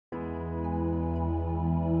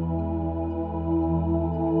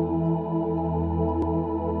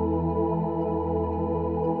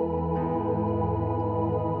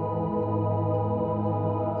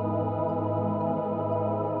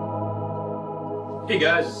Hey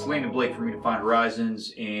guys, it's Landon Blake from Redefined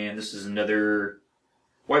Horizons, and this is another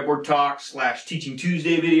Whiteboard Talk / Teaching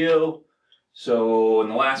Tuesday video. So in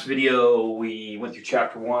the last video, we went through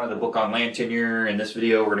chapter 1 of the book on land tenure. In this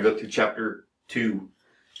video, we're going to go through chapter 2.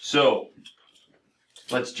 So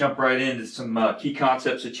let's jump right into some key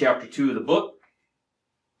concepts of chapter 2 of the book.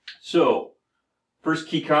 So first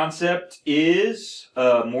key concept is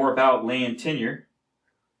more about land tenure.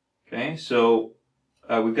 Okay, so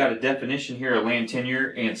we've got a definition here of land tenure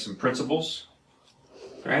and some principles.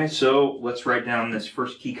 All right, so let's write down this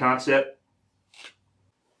first key concept.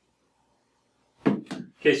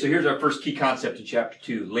 Okay, so here's our first key concept in chapter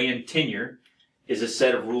 2. Land tenure is a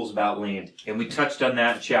set of rules about land. And we touched on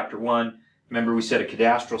that in chapter 1. Remember, we said a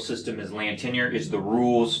cadastral system is land tenure, is the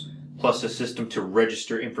rules plus a system to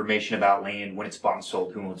register information about land when it's bought and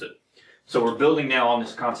sold, who owns it. So we're building now on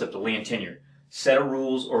this concept of land tenure. Set of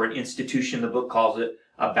rules, or an institution, the book calls it,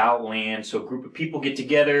 about land. So a group of people get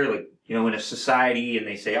together, like, in a society, and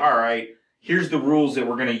they say, all right, here's the rules that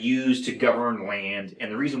we're going to use to govern land. And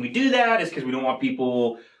the reason we do that is because we don't want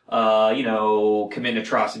people, committing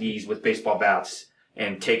atrocities with baseball bats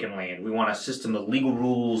and taking land. We want a system of legal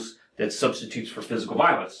rules that substitutes for physical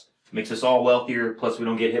violence. Makes us all wealthier, plus we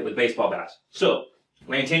don't get hit with baseball bats. So,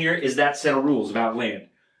 land tenure is that set of rules about land.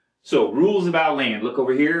 So, rules about land. Look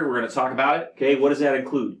over here. We're going to talk about it. Okay, what does that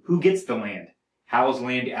include? Who gets the land? How is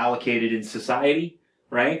land allocated in society?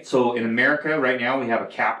 Right? So, in America, right now, we have a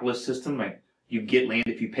capitalist system. Like, you get land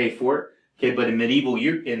if you pay for it. Okay, but in medieval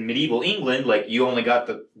England, like, you only got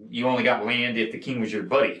land if the king was your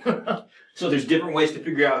buddy. So, there's different ways to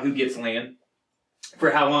figure out who gets land.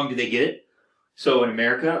 For how long do they get it? So, in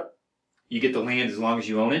America, you get the land as long as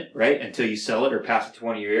you own it, right? Until you sell it or pass it to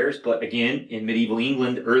one of your heirs. But again, in medieval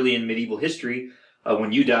England, early in medieval history,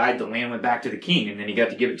 when you died, the land went back to the king, and then he got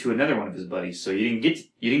to give it to another one of his buddies. So you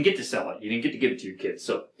didn't get to sell it. You didn't get to give it to your kids.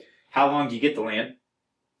 So how long do you get the land?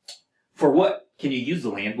 For what can you use the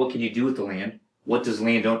land? What can you do with the land? What does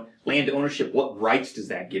land ownership, what rights does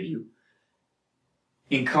that give you?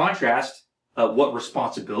 In contrast, what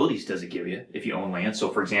responsibilities does it give you if you own land?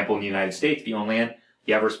 So for example, in the United States, if you own land,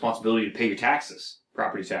 you have a responsibility to pay your taxes,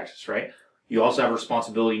 property taxes, right? You also have a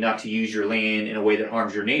responsibility not to use your land in a way that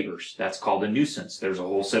harms your neighbors. That's called a nuisance. There's a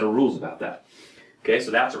whole set of rules about that. Okay, so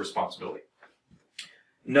that's a responsibility.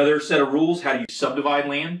 Another set of rules: how do you subdivide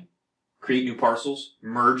land, create new parcels,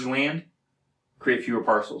 merge land, create fewer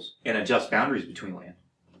parcels, and adjust boundaries between land.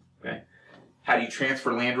 Okay? How do you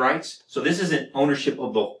transfer land rights? So this isn't ownership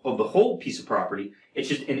of the whole piece of property. It's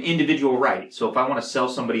just an individual right. So if I want to sell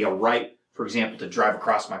somebody a right, for example, to drive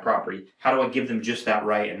across my property, how do I give them just that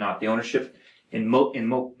right and not the ownership? In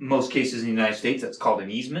most cases in the United States, that's called an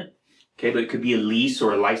easement. Okay, but it could be a lease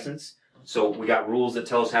or a license. So we got rules that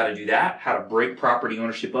tell us how to do that, how to break property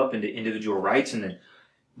ownership up into individual rights and then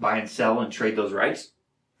buy and sell and trade those rights.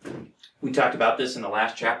 We talked about this in the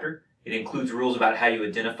last chapter. It includes rules about how you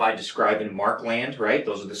identify, describe, and mark land, right?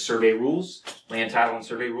 Those are the survey rules, land title and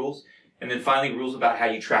survey rules. And then finally, rules about how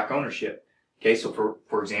you track ownership. Okay, so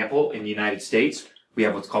for example, in the United States, we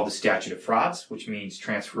have what's called the statute of frauds, which means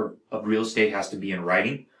transfer of real estate has to be in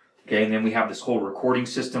writing. Okay, and then we have this whole recording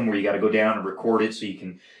system where you got to go down and record it so you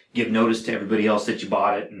can give notice to everybody else that you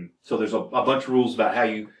bought it. And so there's a bunch of rules about how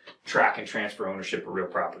you track and transfer ownership of real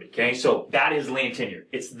property. Okay, so that is land tenure.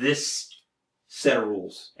 It's this set of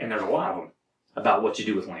rules, and there's a lot of them about what you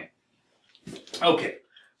do with land. Okay,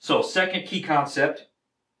 so second key concept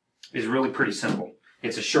is really pretty simple.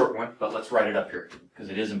 It's a short one, but let's write it up here because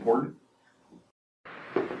it is important.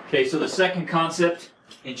 Okay, so the second concept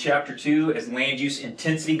in chapter 2, as land use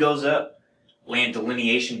intensity goes up, land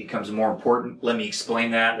delineation becomes more important. Let me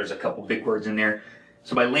explain that. There's a couple big words in there.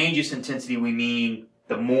 So by land use intensity, we mean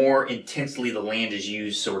the more intensely the land is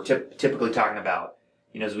used. So we're typically talking about,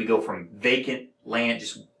 as we go from vacant land,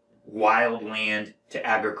 just wild land, to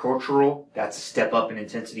agricultural, that's a step up in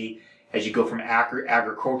intensity. As you go from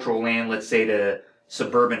agricultural land, let's say, to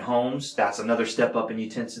suburban homes, that's another step up in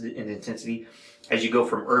intensity. As you go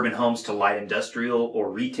from urban homes to light industrial or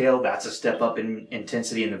retail, that's a step up in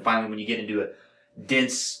intensity. And then finally, when you get into a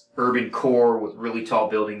dense urban core with really tall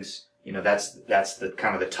buildings, that's the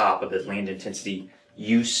kind of the top of the land intensity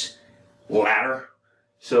use ladder.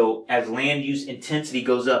 So as land use intensity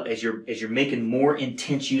goes up, as you're making more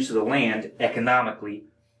intense use of the land economically,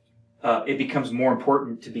 it becomes more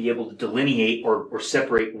important to be able to delineate or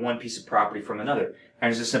separate one piece of property from another.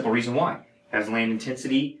 And there's a simple reason why. As land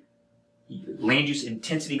use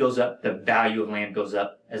intensity goes up, the value of land goes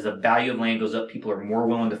up. As the value of land goes up, people are more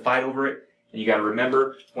willing to fight over it. And you got to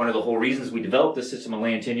remember, one of the whole reasons we developed this system of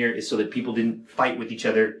land tenure is so that people didn't fight with each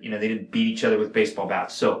other. They didn't beat each other with baseball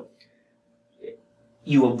bats. So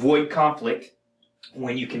you avoid conflict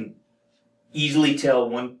when you can easily tell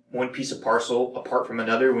one piece of parcel apart from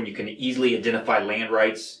another, when you can easily identify land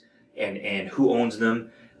rights and who owns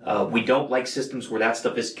them. We don't like systems where that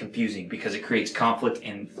stuff is confusing because it creates conflict,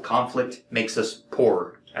 and conflict makes us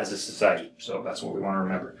poorer as a society. So that's what we want to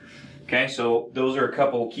remember. Okay, so those are a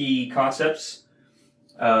couple key concepts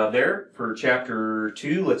there for chapter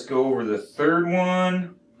 2. Let's go over the third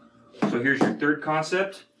one. So here's your third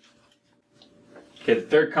concept. Okay, the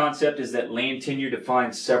third concept is that land tenure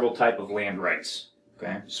defines several types of land rights.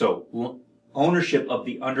 Okay, so ownership of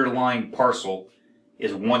the underlying parcel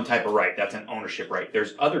is one type of right. That's an ownership right.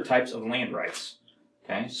 There's other types of land rights.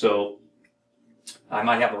 Okay, so I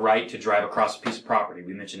might have a right to drive across a piece of property.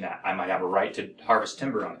 We mentioned that. I might have a right to harvest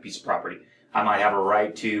timber on a piece of property. I might have a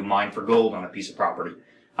right to mine for gold on a piece of property.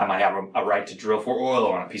 I might have a right to drill for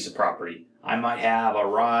oil on a piece of property. I might have a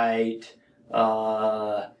right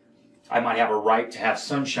to have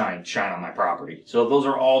sunshine shine on my property. So those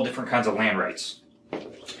are all different kinds of land rights.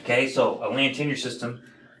 Okay, so a land tenure system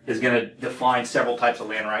is going to define several types of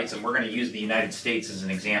land rights, and we're going to use the United States as an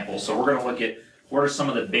example. So we're going to look at what are some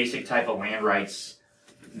of the basic type of land rights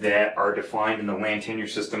that are defined in the land tenure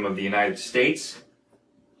system of the United States.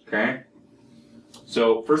 Okay,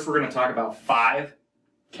 so first we're going to talk about 5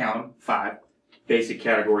 basic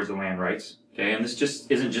categories of land rights. Okay, and this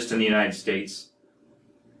just isn't just in the United States.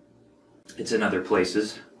 It's in other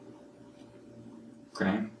places.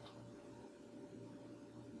 Okay.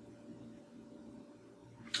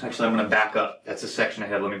 Actually, I'm going to back up. That's a section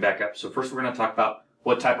ahead. Let me back up. So first we're going to talk about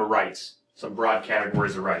what type of rights. Some broad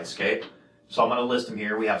categories of rights, okay? So I'm going to list them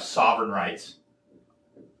here. We have sovereign rights.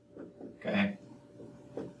 Okay?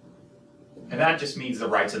 And that just means the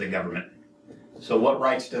rights of the government. So what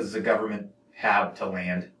rights does the government have to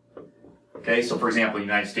land? Okay, so for example,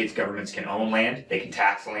 United States governments can own land, they can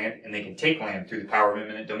tax land, and they can take land through the power of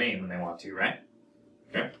eminent domain when they want to, right?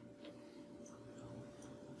 Okay.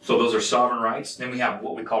 So those are sovereign rights. Then we have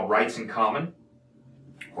what we call rights in common,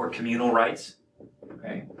 or communal rights.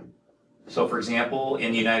 Okay. So for example,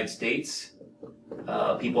 in the United States,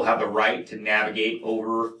 people have the right to navigate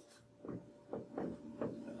over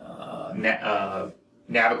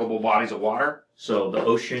navigable bodies of water. So the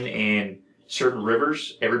ocean and certain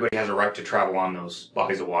rivers, everybody has a right to travel on those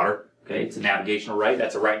bodies of water. Okay, it's a navigational right.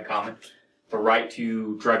 That's a right in common. The right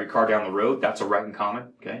to drive your car down the road, that's a right in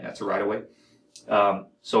common. Okay, that's a right of way.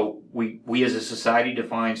 So we as a society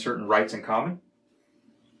define certain rights in common.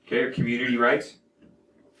 Okay, or community rights.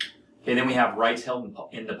 Okay, then we have rights held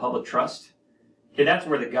in the public trust. Okay, that's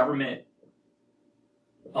where the government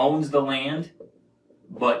owns the land,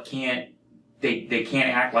 but they can't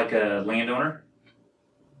act like a landowner.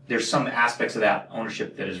 There's some aspects of that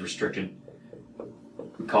ownership that is restricted.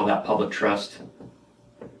 We call that public trust.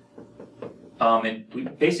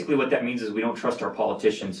 Basically what that means is we don't trust our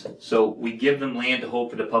politicians. So we give them land to hold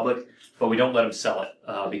for the public, but we don't let them sell it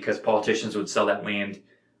because politicians would sell that land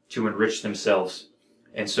to enrich themselves.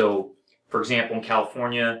 And so, for example, in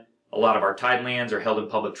California, a lot of our tidelands are held in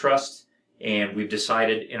public trust, and we've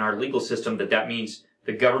decided in our legal system that that means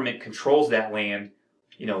the government controls that land.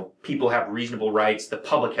 You know, people have reasonable rights, the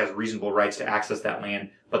public has reasonable rights to access that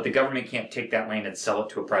land, but the government can't take that land and sell it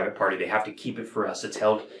to a private party. They have to keep it for us. It's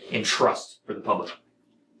held in trust for the public.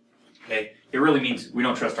 Okay? It really means we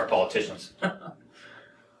don't trust our politicians.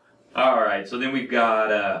 All right, so then we've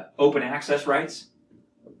got open access rights.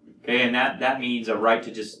 Okay, and that means a right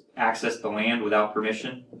to just access the land without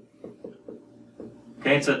permission.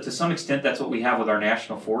 Okay, and so to some extent that's what we have with our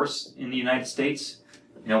national forests in the United States.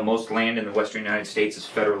 You know, most land in the western United States is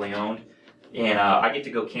federally owned. And I get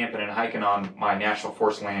to go camping and hiking on my national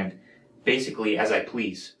forest land basically as I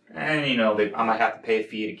please. And, you know, I might have to pay a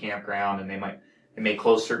fee at a campground, and they may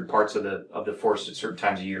close certain parts of the forest at certain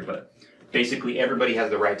times of year. But basically everybody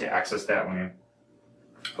has the right to access that land.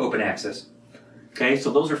 Open access. Okay,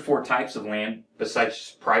 so those are 4 types of land besides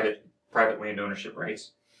just private land ownership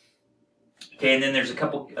rights. Okay, and then there's a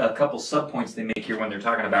couple subpoints they make here when they're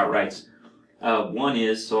talking about rights. One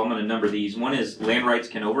is, so I'm going to number these. One is land rights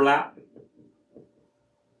can overlap.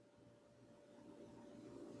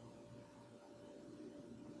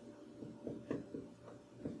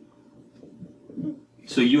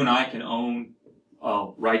 So you and I can own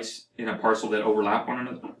rights in a parcel that overlap one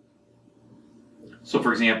another. So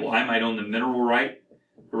for example, I might own the mineral right,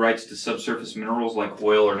 the rights to subsurface minerals like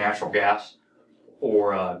oil or natural gas,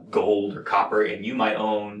 or gold or copper, and you might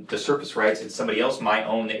own the surface rights, and somebody else might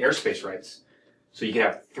own the airspace rights. So you could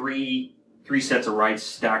have three sets of rights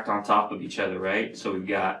stacked on top of each other, right? So we've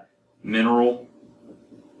got mineral,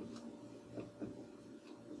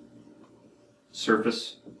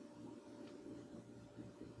 surface,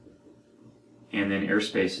 and then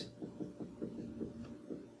airspace.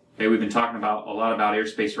 Okay, we've been talking about a lot about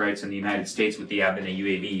airspace rights in the United States with the advent of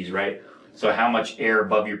UAVs, right? So how much air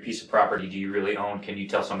above your piece of property do you really own? Can you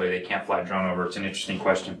tell somebody they can't fly a drone over? It's an interesting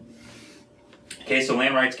question. Okay, so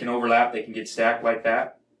land rights can overlap. They can get stacked like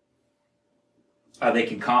that. They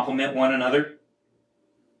can complement one another.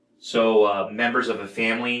 So members of a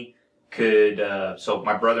family could, so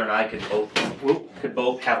my brother and I could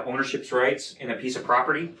both have ownership rights in a piece of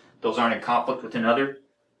property. Those aren't in conflict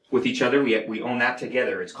with each other. We own that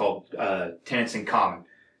together. It's called tenants in common.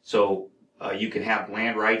 So you can have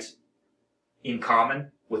land rights in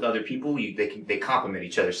common with other people. They complement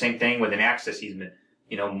each other. Same thing with an access easement.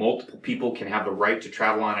 You know, multiple people can have the right to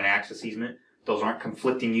travel on an access easement. Those aren't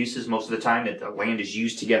conflicting uses most of the time. That the land is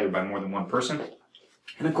used together by more than one person.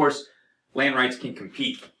 And of course, land rights can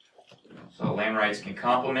compete. So land rights can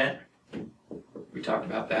complement. We talked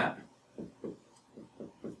about that.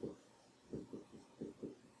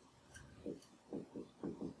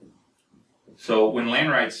 So when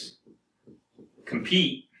land rights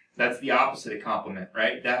compete, that's the opposite of complement,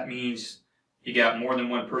 right? That means you got more than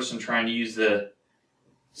one person trying to use the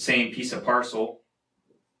same piece of parcel,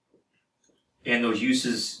 and those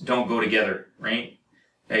uses don't go together, right?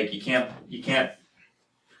 Like you can't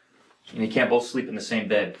both sleep in the same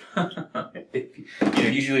bed.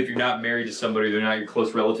 Usually if you're not married to somebody, they're not your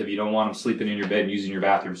close relative, you don't want them sleeping in your bed and using your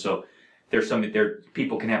bathroom. So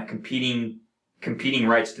people can have competing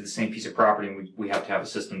rights to the same piece of property, and we have to have a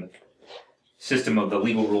system of the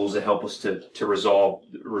legal rules that help us to resolve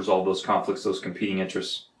those conflicts, those competing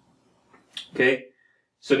interests. Okay,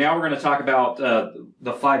 so now we're going to talk about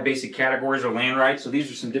the 5 basic categories of land rights. So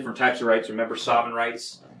these are some different types of rights. Remember, sovereign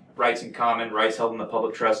rights, rights in common, rights held in the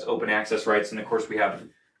public trust, open access rights, and of course we have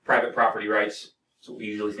private property rights. That's what we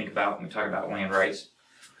usually think about when we talk about land rights.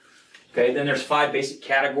 Okay, then there's 5 basic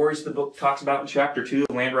categories the book talks about in chapter 2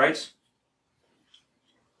 of land rights.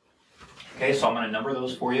 Okay, so I'm going to number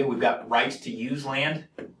those for you. We've got rights to use land.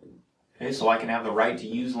 Okay, so I can have the right to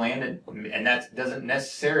use land, and that doesn't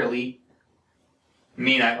necessarily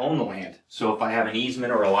mean I own the land. So if I have an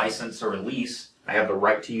easement or a license or a lease, I have the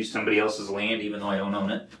right to use somebody else's land even though I don't own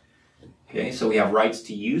it. Okay, so we have rights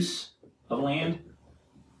to use of land.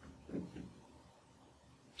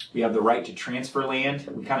 We have the right to transfer land.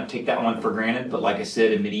 We kind of take that one for granted, but like I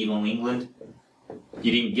said, in medieval England,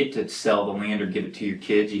 you didn't get to sell the land or give it to your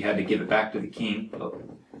kids. You had to give it back to the king. But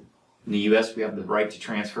in the U.S., we have the right to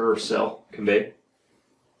transfer or sell, convey.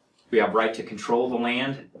 We have right to control the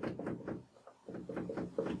land.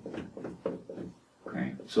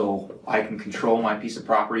 Okay, so I can control my piece of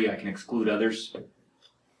property. I can exclude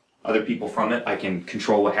other people from it. I can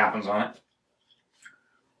control what happens on it.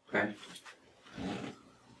 Okay.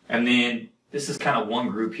 And then this is kind of one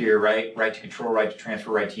group here, right? Right to control, right to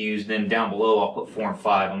transfer, right to use. Then down below, I'll put 4 and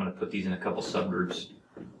 5. I'm going to put these in a couple subgroups.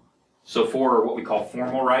 So for what we call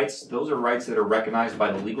formal rights, those are rights that are recognized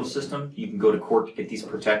by the legal system. You can go to court to get these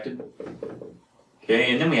protected.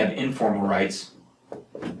 Okay, and then we have informal rights.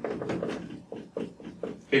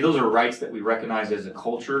 Okay, those are rights that we recognize as a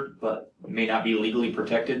culture, but may not be legally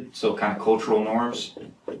protected. So kind of cultural norms.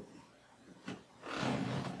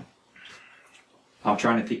 I'm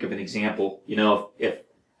trying to think of an example. You know,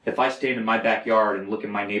 if I stand in my backyard and look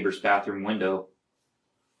in my neighbor's bathroom window,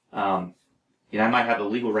 I might have the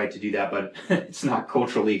legal right to do that, but it's not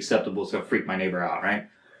culturally acceptable, so it'll freak my neighbor out, right?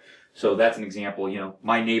 So that's an example. You know,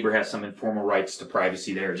 my neighbor has some informal rights to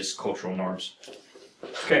privacy there, just cultural norms.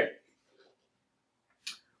 Okay.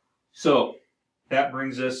 So that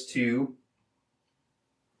brings us to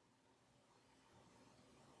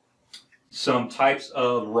some types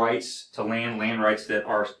of rights to land rights that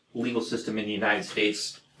our legal system in the United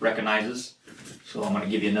States recognizes. So I'm going to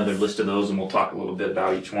give you another list of those, and we'll talk a little bit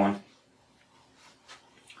about each one.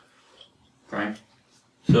 Okay.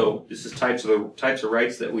 So this is types of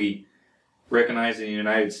rights that we recognize in the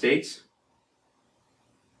United States.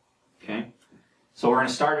 Okay. So we're going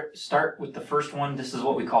to start with the first one. This is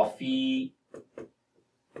what we call fee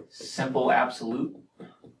simple absolute.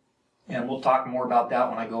 And we'll talk more about that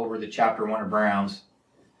when I go over the chapter 1 of Brown's.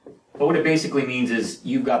 But what it basically means is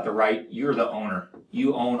you've got the right, you're the owner.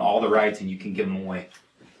 You own all the rights and you can give them away.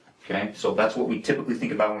 Okay, so that's what we typically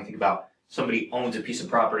think about when we think about somebody owns a piece of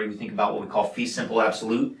property. We think about what we call fee simple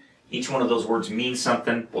absolute. Each one of those words means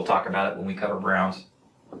something. We'll talk about it when we cover Brown's.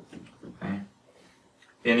 Okay.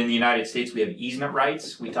 And in the United States, we have easement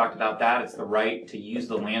rights. We talked about that. It's the right to use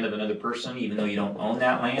the land of another person even though you don't own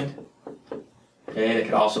that land. Okay, it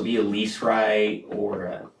could also be a lease right or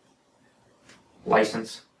a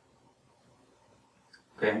license.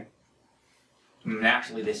 Okay. And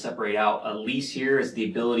actually, they separate out. A lease here is the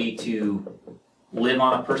ability to live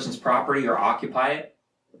on a person's property or occupy it.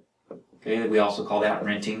 Okay, we also call that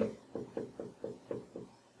renting.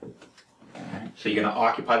 So you're going to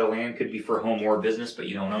occupy the land, could be for a home or a business, but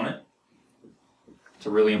you don't own it. It's a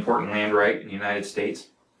really important land right in the United States.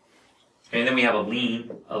 And then we have a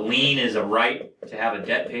lien. A lien is a right to have a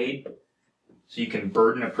debt paid. So you can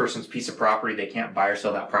burden a person's piece of property. They can't buy or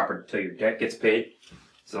sell that property until your debt gets paid.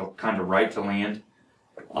 So kind of right to land.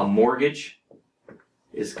 A mortgage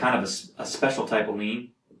is kind of a special type of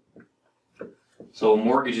lien. So a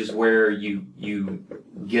mortgage is where you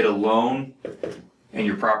get a loan and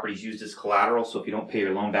your property is used as collateral. So if you don't pay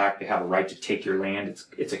your loan back, they have a right to take your land.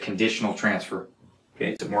 It's a conditional transfer.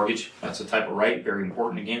 Okay, it's a mortgage. That's a type of right. Very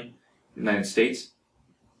important again in the United States.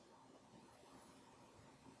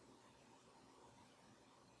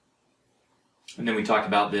 And then we talked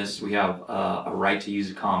about this. We have a right to use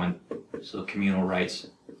a common, so communal rights.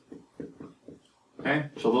 Okay,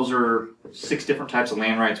 so those are 6 different types of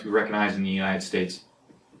land rights we recognize in the United States.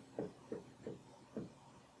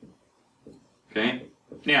 Okay,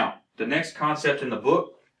 now the next concept in the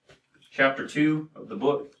book, chapter 2 of the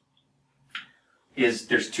book, is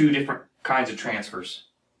there's 2 different kinds of transfers.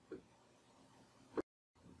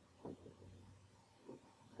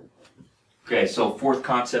 Okay, so 4th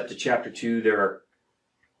concept to chapter 2, there are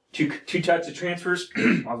two types of transfers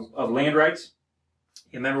of land rights.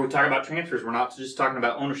 Remember, we talk about transfers, we're not just talking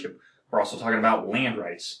about ownership, we're also talking about land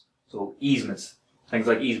rights. So easements, things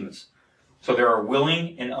like easements. So there are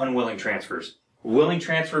willing and unwilling transfers. Willing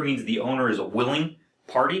transfer means the owner is a willing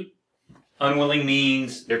party. Unwilling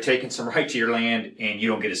means they're taking some right to your land and you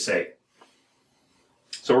don't get a say.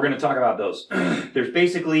 So we're going to talk about those. There's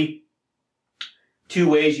basically 2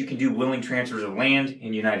 ways you can do willing transfers of land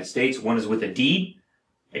in the United States. One is with a deed.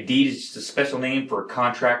 A deed is just a special name for a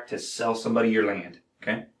contract to sell somebody your land.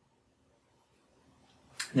 Okay?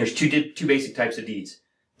 There's two basic types of deeds.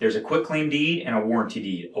 There's a quitclaim deed and a warranty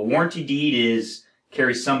deed. A warranty deed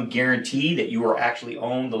carries some guarantee that you are actually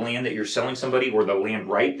own the land that you're selling somebody or the land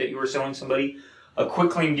right that you are selling somebody. A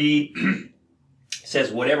quitclaim deed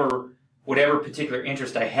says whatever particular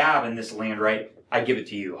interest I have in this land right, I give it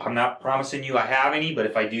to you. I'm not promising you I have any, but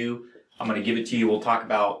if I do, I'm going to give it to you. We'll talk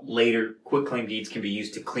about later. Quitclaim deeds can be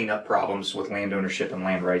used to clean up problems with land ownership and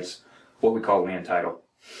land rights, what we call land title.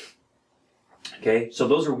 Okay, so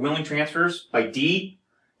those are willing transfers by deed.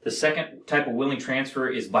 The second type of willing transfer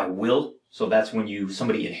is by will. So that's when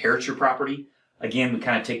somebody inherits your property. Again, we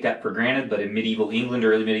kind of take that for granted, but in medieval England,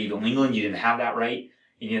 early medieval England, you didn't have that right.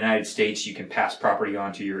 In the United States, you can pass property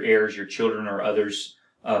on to your heirs, your children, or others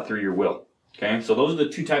through your will. Okay, so those are the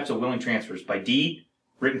 2 types of willing transfers: by deed,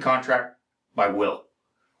 written contract, by will.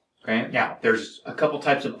 Okay, now there's a couple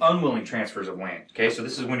types of unwilling transfers of land. Okay, so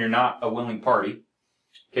this is when you're not a willing party.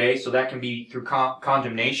 Okay, so that can be through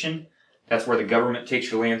condemnation. That's where the government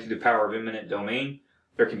takes your land through the power of eminent domain.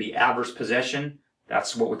 There can be adverse possession.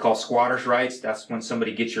 That's what we call squatters' rights. That's when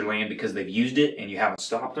somebody gets your land because they've used it and you haven't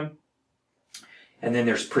stopped them. And then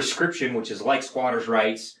there's prescription, which is like squatters'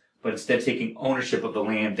 rights, but instead of taking ownership of the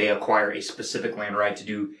land, they acquire a specific land right to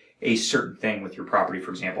do a certain thing with your property.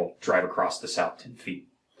 For example, drive across the south 10 feet.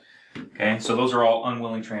 Okay, so those are all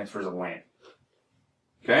unwilling transfers of land.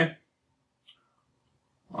 Okay?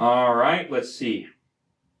 All right, let's see.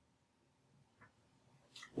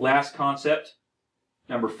 Last concept,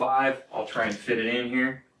 number 5. I'll try and fit it in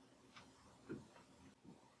here.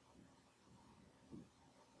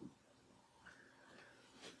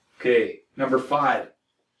 Okay, number 5,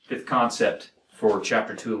 5th concept for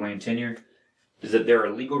Chapter 2 of Land Tenure is that there are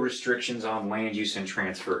legal restrictions on land use and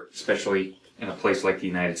transfer, especially in a place like the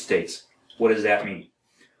United States. What does that mean?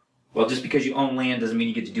 Well, just because you own land doesn't mean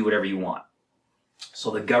you get to do whatever you want.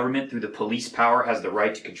 So the government, through the police power, has the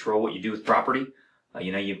right to control what you do with property.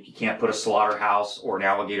 You can't put a slaughterhouse or an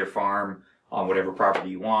alligator farm on whatever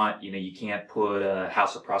property you want. You can't put a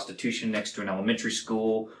house of prostitution next to an elementary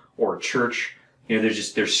school or a church.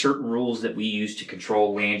 There's certain rules that we use to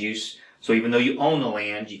control land use. So even though you own the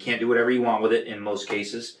land, you can't do whatever you want with it in most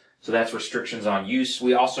cases. So that's restrictions on use.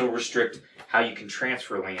 We also restrict how you can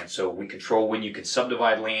transfer land. So we control when you can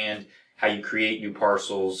subdivide land, how you create new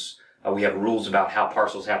parcels. We have rules about how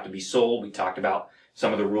parcels have to be sold. We talked about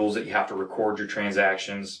some of the rules that you have to record your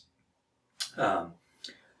transactions.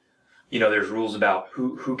 There's rules about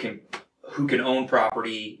who can own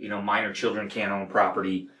property. Minor children can't own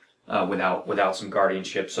property without some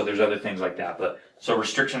guardianship. So there's other things like that. So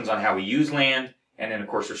restrictions on how we use land, and then of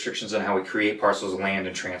course restrictions on how we create parcels of land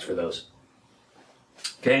and transfer those.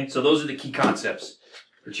 Okay, so those are the key concepts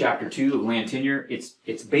for Chapter 2 of Land Tenure.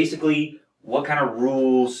 It's basically what kind of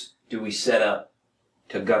rules do we set up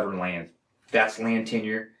to govern land. That's land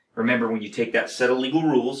tenure, remember when you take that set of legal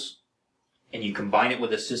rules and you combine it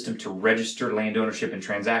with a system to register land ownership and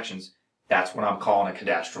transactions, that's what I'm calling a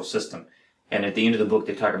cadastral system. And at the end of the book,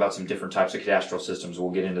 they talk about some different types of cadastral systems.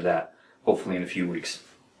 We'll get into that hopefully in a few weeks.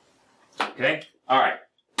 Okay? All right.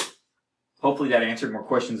 Hopefully that answered more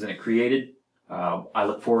questions than it created. I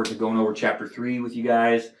look forward to going over chapter 3 with you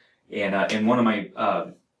guys. And in one of my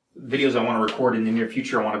videos I want to record in the near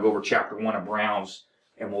future, I want to go over chapter 1 of Brown's,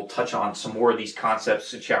 and we'll touch on some more of these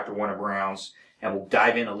concepts in chapter 1 of Brown's, and we'll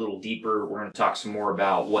dive in a little deeper. We're going to talk some more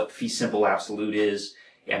about what fee simple absolute is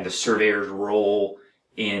and the surveyor's role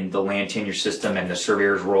in the land tenure system and the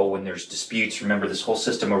surveyor's role when there's disputes. Remember, this whole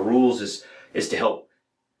system of rules is to help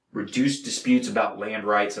reduce disputes about land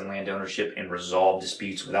rights and land ownership and resolve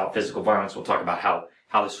disputes without physical violence. We'll talk about how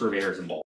the surveyor is involved.